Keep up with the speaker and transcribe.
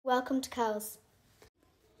Welcome to Kells.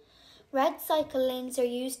 Red cycle lanes are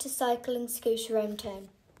used to cycle and scoot around town.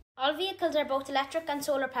 All vehicles are both electric and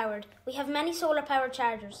solar powered. We have many solar powered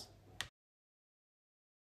chargers.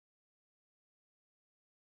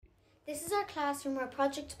 This is our classroom where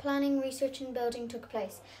project planning, research and building took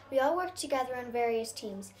place. We all worked together on various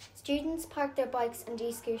teams. Students parked their bikes and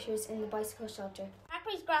e-scooters in the bicycle shelter.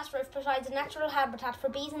 Factory's grass roof provides a natural habitat for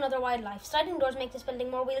bees and other wildlife. Sliding doors make this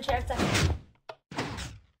building more wheelchair accessible.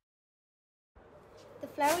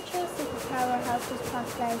 The flower trail superpower helps us plant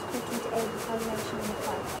flowers quickly to aid the pollination in the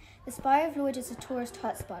park. The Spire of Lloyd is a tourist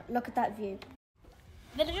hotspot. Look at that view.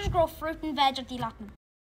 Villagers grow fruit and veg at the allotment.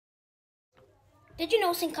 Did you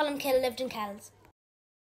know St Columkill lived in Kells?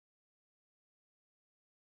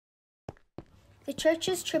 The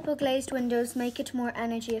church's triple glazed windows make it more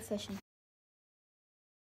energy efficient.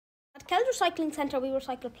 At Kells Recycling Centre we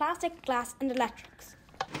recycle plastic, glass and electrics.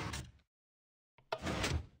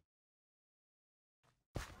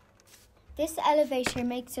 This elevator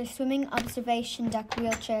makes our swimming observation deck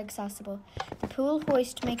wheelchair accessible. The pool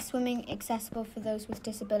hoist makes swimming accessible for those with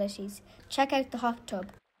disabilities. Check out the hot tub.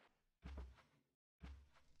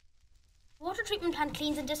 The water treatment plant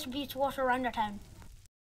cleans and distributes water around our town.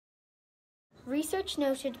 Research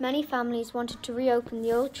noted many families wanted to reopen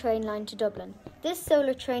the old train line to Dublin. This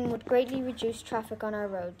solar train would greatly reduce traffic on our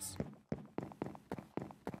roads.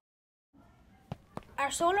 Our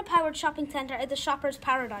solar-powered shopping centre is a shopper's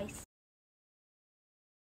paradise.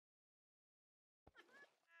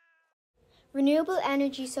 Renewable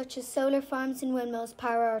energy such as solar farms and windmills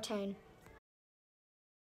power our town.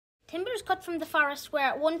 Timber is cut from the forest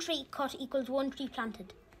where 1 tree cut equals 1 tree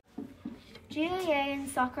planted. GAA and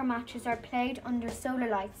soccer matches are played under solar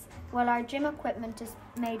lights, while our gym equipment is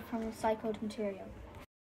made from recycled material.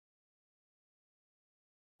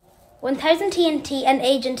 1000 TNT and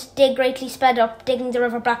Agent dig greatly sped up digging the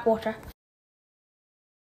River Blackwater.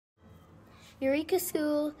 Eureka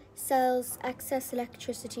School sells excess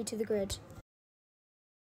electricity to the grid.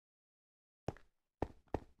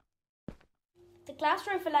 The glass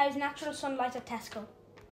roof allows natural sunlight at Tesco.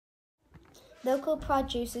 Local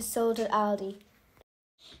produce is sold at Aldi.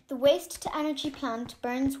 The waste-to-energy plant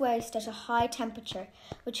burns waste at a high temperature,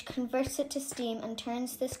 which converts it to steam and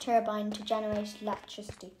turns this turbine to generate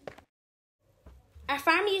electricity. Our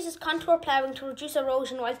farm uses contour ploughing to reduce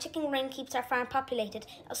erosion while ticking rain keeps our farm populated.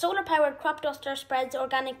 A solar-powered crop duster spreads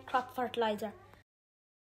organic crop fertiliser.